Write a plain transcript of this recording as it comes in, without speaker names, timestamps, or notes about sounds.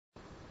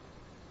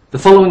The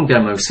following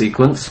demo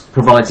sequence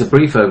provides a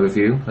brief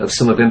overview of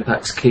some of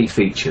Impact's key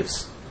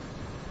features.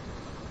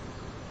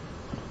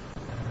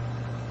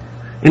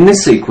 In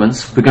this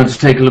sequence, we're going to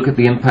take a look at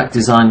the Impact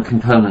Design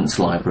Components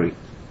library.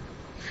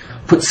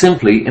 Put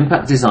simply,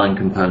 Impact Design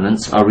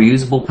Components are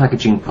reusable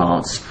packaging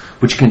parts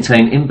which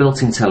contain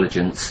inbuilt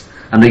intelligence,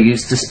 and are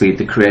used to speed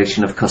the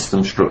creation of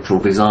custom structural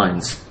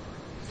designs.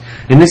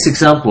 In this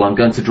example, I'm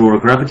going to draw a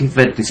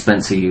gravity-fed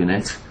dispenser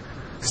unit,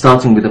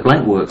 starting with a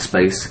blank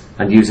workspace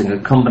and using a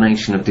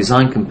combination of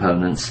design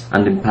components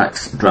and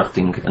Impact's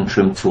drafting and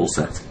trim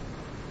toolset.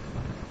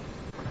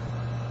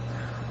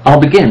 I'll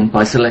begin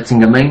by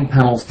selecting a main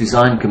panel's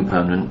design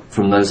component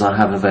from those I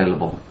have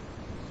available.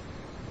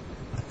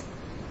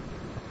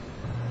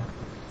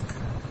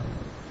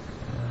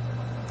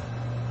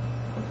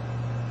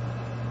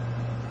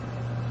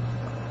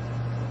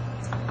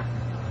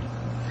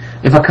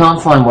 If I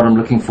can't find what I'm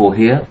looking for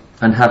here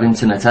and have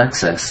internet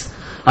access,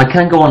 I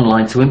can go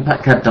online to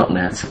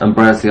impactcad.net and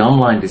browse the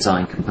online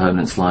design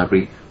components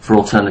library for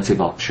alternative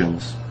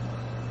options.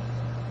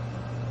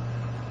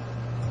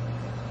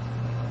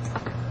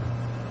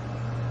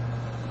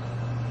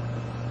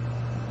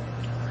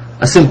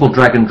 A simple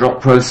drag and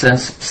drop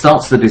process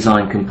starts the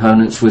design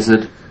components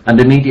wizard and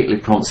immediately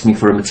prompts me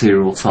for a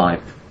material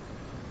type.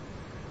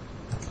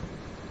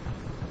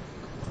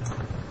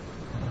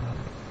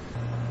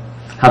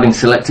 Having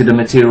selected a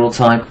material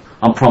type,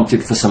 I'm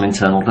prompted for some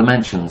internal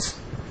dimensions.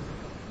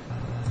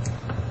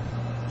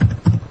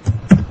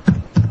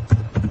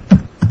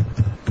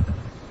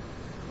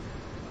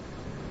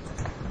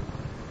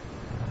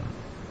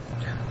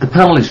 The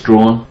panel is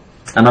drawn,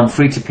 and I'm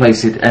free to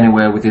place it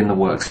anywhere within the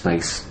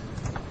workspace.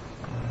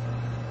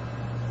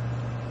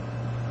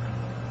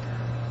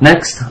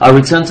 Next, I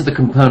return to the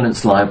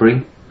Components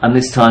library, and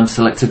this time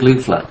select a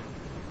glue flat.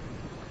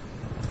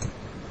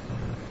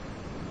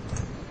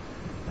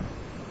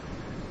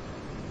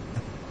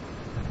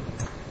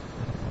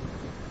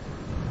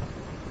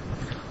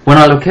 When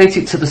I locate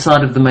it to the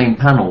side of the main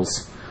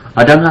panels,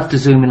 I don't have to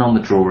zoom in on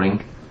the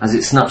drawing, as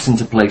it snaps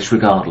into place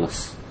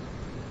regardless.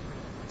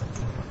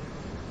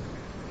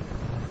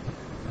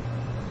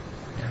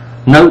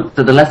 Note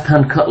that the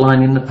left-hand cut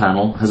line in the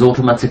panel has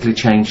automatically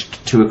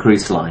changed to a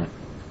crease line.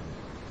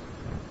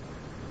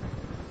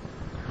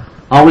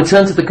 I'll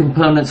return to the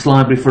Components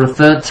library for a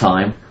third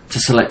time to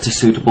select a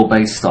suitable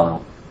base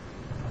style.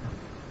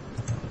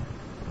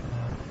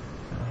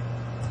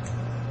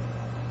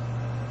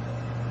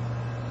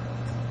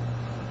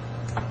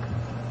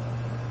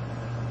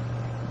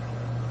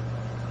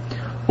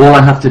 All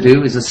I have to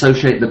do is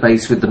associate the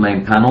base with the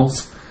main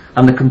panels,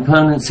 and the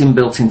component's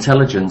inbuilt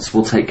intelligence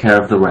will take care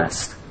of the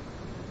rest.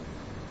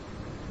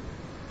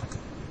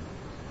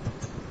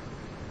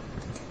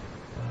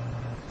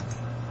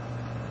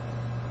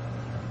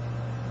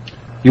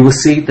 You will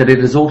see that it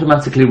has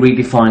automatically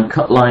redefined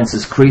cut lines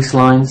as crease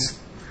lines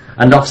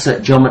and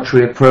offset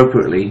geometry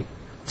appropriately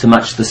to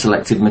match the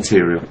selected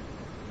material.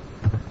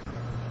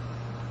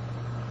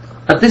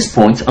 At this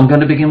point, I'm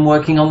going to begin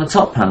working on the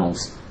top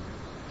panels.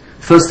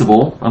 First of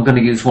all, I'm going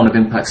to use one of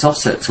Impact's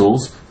offset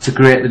tools to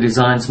create the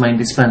design's main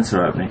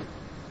dispenser opening.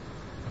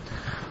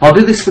 I'll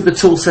do this with the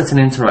tool set in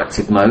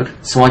interactive mode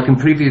so I can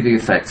preview the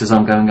effect as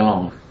I'm going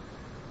along.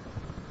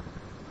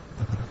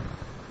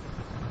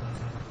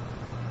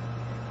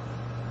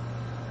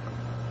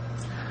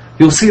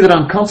 You'll see that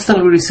I'm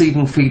constantly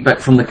receiving feedback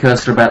from the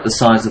cursor about the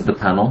size of the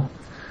panel,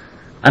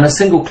 and a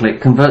single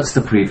click converts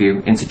the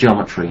preview into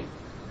geometry.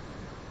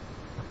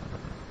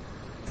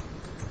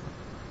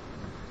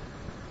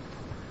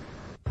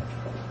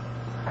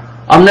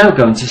 I'm now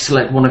going to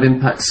select one of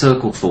Impact's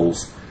circle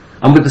tools,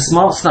 and with the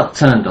Smart Snap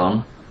turned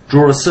on,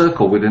 draw a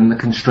circle within the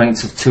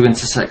constraints of 2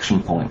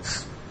 intersection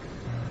points.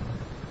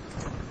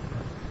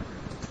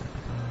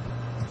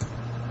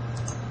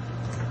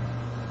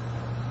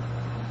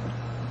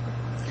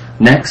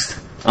 Next,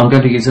 I'm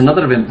going to use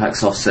another of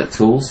Impact's offset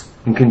tools,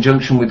 in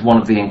conjunction with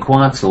one of the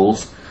Inquire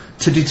tools,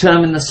 to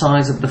determine the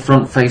size of the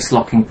front face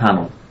locking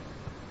panel.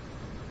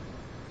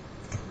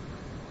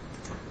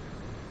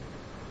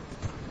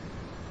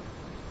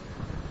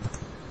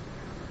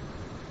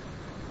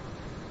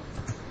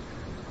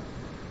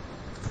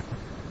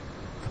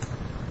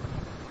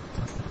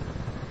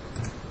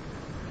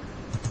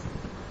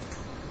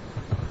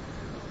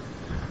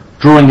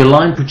 Drawing a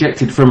line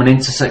projected from an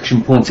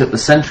intersection point at the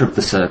centre of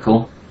the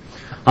circle,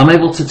 I'm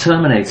able to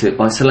terminate it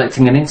by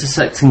selecting an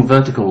intersecting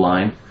vertical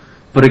line,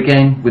 but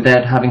again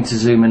without having to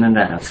zoom in and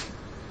out.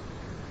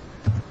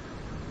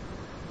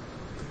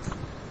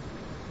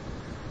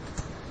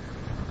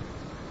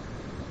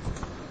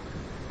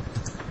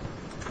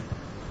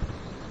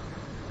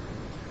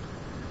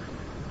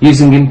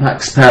 Using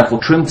Impact's powerful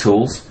trim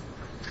tools,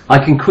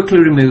 I can quickly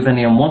remove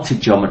any unwanted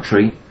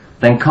geometry,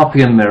 then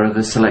copy and mirror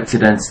the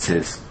selected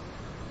entities.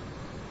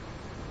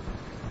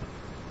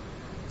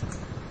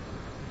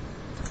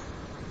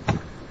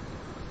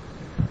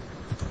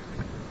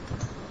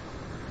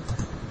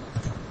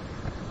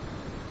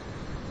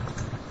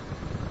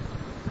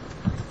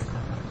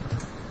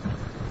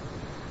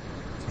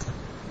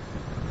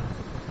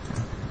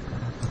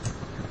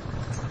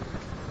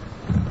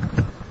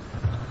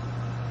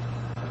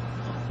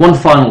 One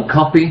final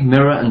copy,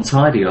 mirror and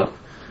tidy up,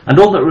 and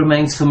all that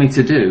remains for me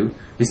to do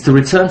is to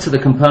return to the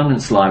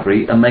components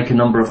library and make a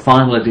number of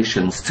final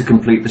additions to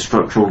complete the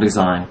structural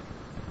design.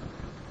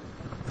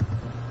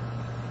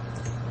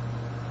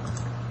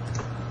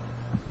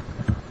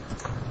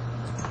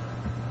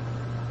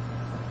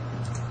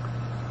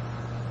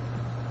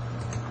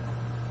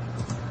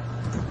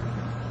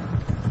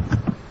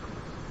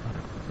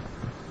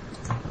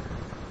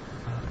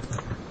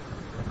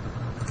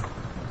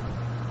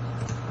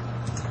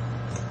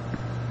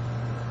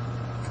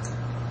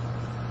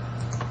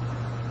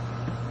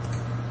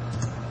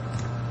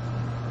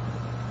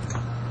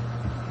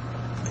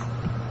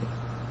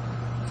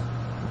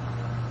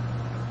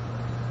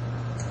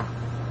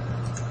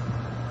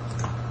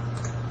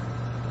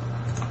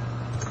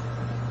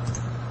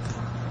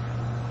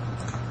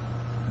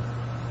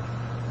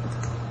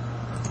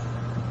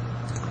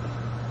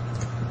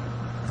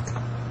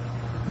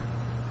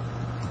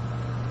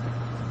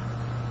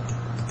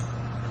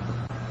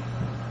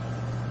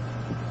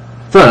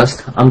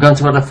 First, I'm going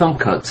to add a thumb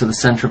cut to the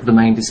centre of the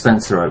main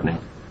dispenser opening.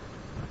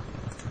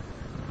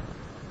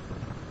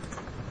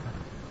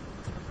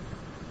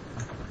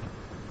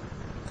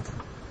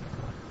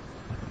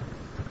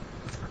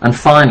 And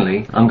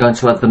finally, I'm going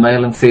to add the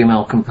male and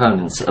female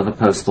components of a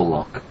postal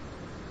lock.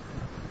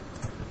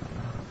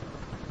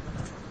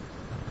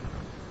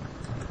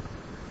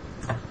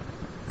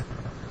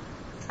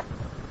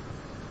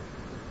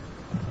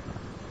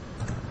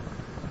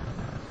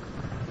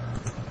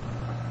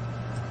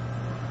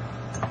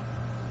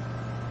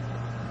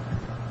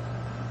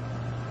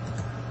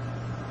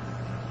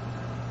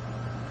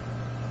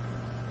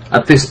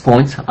 At this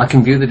point, I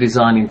can view the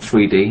design in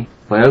 3D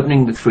by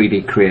opening the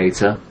 3D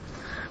Creator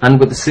and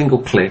with a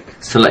single click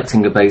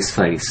selecting a base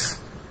face.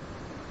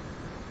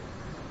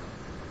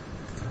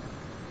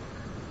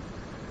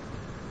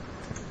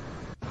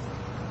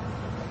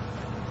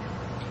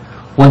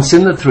 Once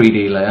in the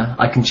 3D layer,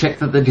 I can check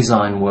that the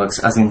design works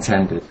as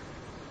intended.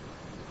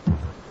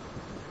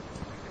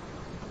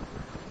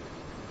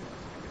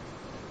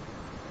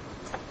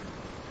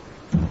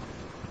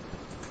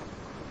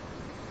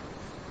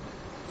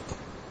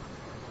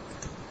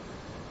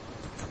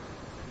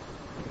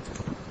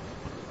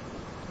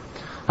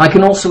 I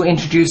can also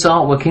introduce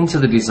artwork into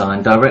the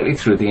design directly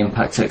through the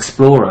Impact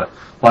Explorer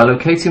by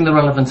locating the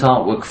relevant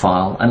artwork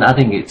file and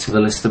adding it to the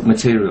list of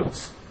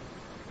materials.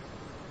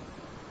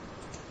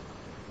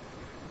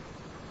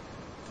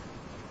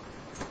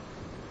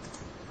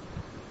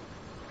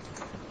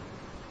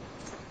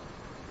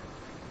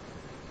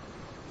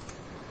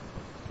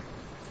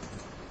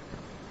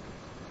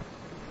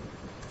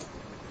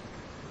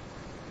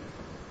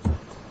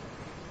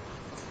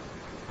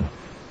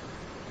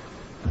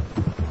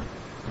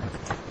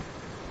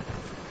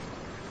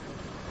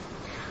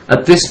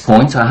 At this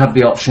point, I have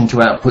the option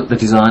to output the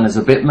design as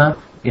a bitmap,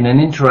 in an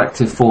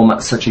interactive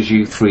format such as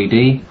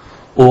U3D,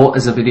 or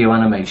as a video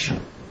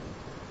animation.